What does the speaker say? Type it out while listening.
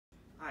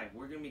Hi,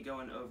 we're going to be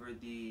going over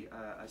the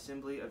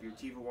assembly of your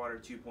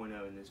TivaWater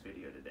 2.0 in this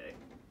video today.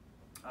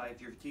 If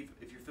your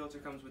filter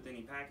comes with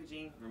any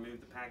packaging, remove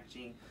the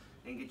packaging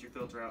and get your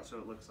filter out so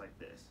it looks like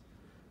this.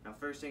 Now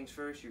first things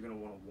first, you're going to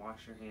want to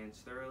wash your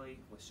hands thoroughly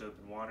with soap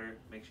and water.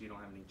 Make sure you don't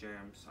have any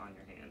germs on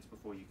your hands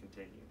before you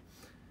continue.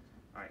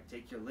 Alright,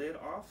 take your lid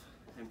off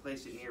and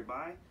place it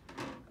nearby.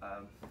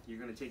 You're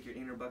going to take your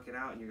inner bucket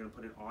out and you're going to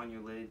put it on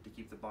your lid to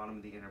keep the bottom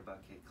of the inner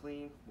bucket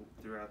clean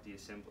throughout the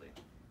assembly.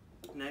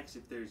 Next,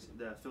 if there's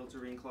the filter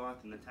ring cloth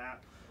and the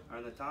tap are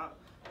on the top,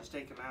 just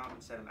take them out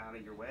and set them out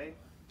of your way.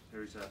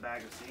 There's a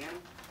bag of sand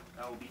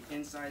that will be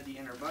inside the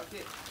inner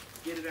bucket.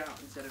 Get it out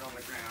and set it on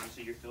the ground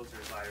so your filter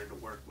is lighter to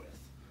work with.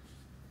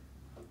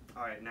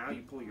 Alright, now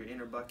you pull your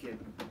inner bucket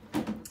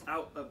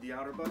out of the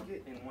outer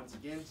bucket and once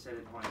again set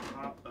it on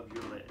top of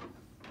your lid.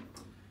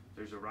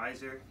 There's a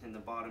riser in the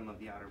bottom of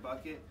the outer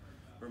bucket.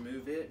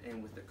 Remove it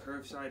and with the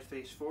curved side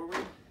face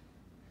forward,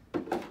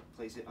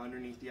 place it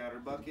underneath the outer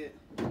bucket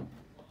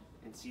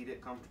and seat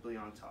it comfortably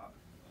on top.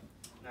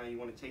 Now you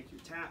want to take your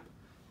tap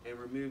and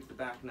remove the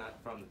back nut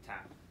from the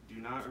tap.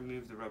 Do not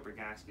remove the rubber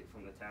gasket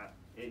from the tap.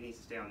 It needs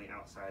to stay on the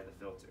outside of the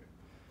filter.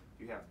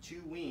 You have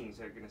two wings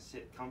that are going to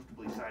sit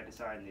comfortably side to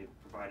side in the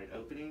provided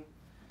opening.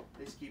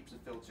 This keeps the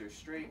filter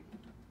straight,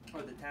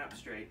 or the tap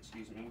straight,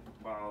 excuse me,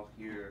 while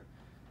you're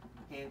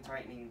hand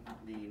tightening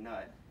the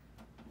nut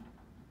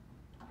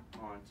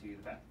onto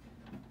the back.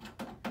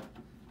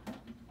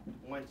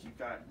 Once you've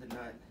got the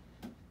nut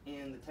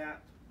and the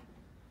tap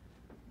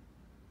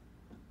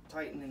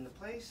tighten into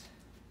place,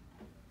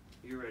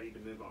 you're ready to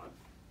move on.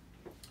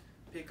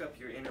 Pick up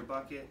your inner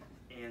bucket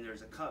and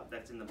there's a cup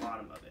that's in the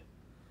bottom of it.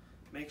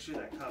 Make sure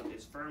that cup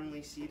is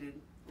firmly seated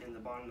in the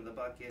bottom of the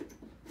bucket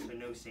so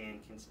no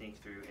sand can sneak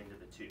through into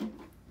the tube.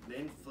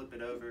 Then flip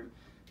it over,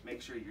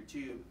 make sure your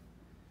tube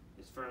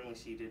is firmly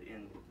seated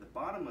in the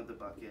bottom of the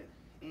bucket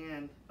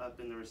and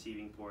up in the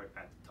receiving port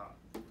at the top.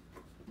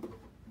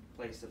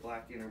 Place the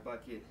black inner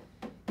bucket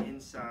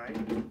inside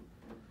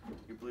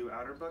your blue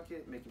outer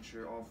bucket, making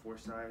sure all four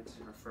sides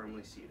are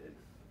firmly seated.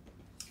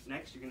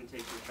 Next, you're going to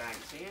take your bag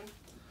of sand.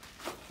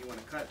 You want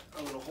to cut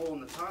a little hole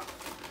in the top,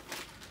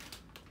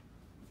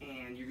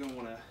 and you're going to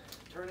want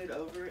to turn it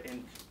over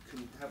and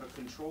have a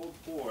controlled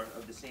pour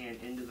of the sand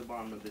into the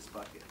bottom of this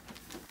bucket.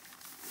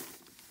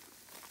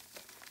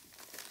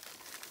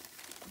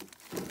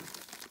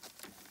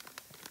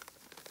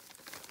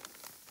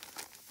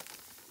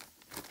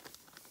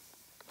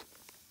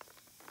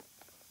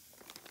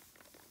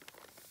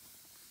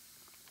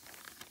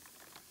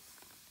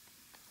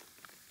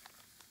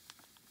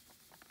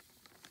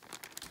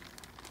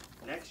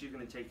 Next, you're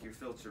going to take your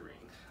filter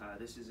ring.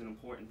 This is an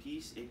important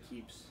piece. It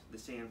keeps the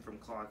sand from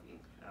clogging.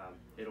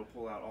 It'll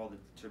pull out all the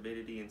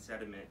turbidity and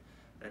sediment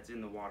that's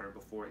in the water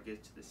before it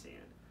gets to the sand.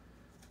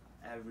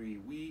 Every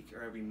week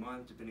or every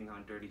month, depending on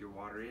how dirty your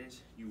water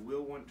is, you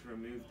will want to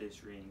remove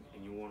this ring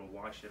and you want to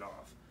wash it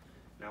off.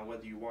 Now,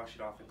 whether you wash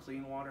it off in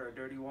clean water or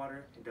dirty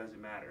water, it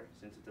doesn't matter.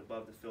 Since it's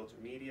above the filter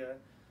media,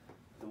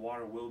 the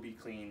water will be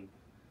clean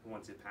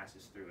once it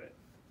passes through it.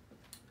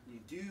 You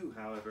do,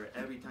 however,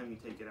 every time you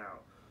take it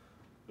out,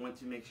 want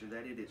to make sure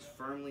that it is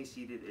firmly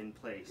seated in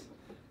place.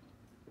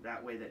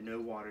 That way that no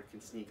water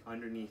can sneak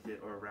underneath it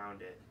or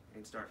around it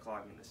and start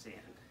clogging the sand.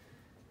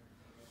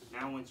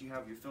 Now once you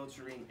have your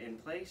filter ring in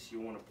place, you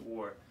want to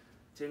pour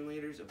 10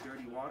 liters of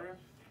dirty water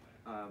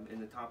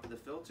in the top of the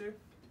filter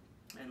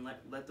and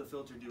let the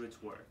filter do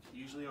its work.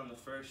 Usually on the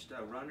first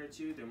run or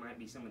two, there might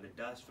be some of the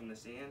dust from the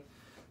sand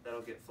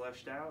that'll get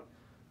flushed out.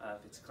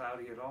 If it's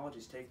cloudy at all,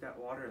 just take that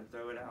water and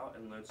throw it out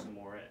and load some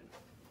more in.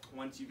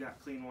 Once you've got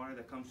clean water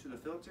that comes through the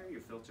filter, your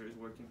filter is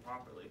working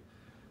properly.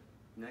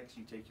 Next,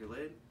 you take your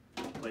lid,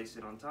 place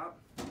it on top,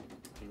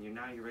 and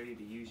you're ready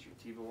to use your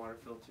TivaWater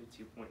Filter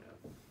 2.0.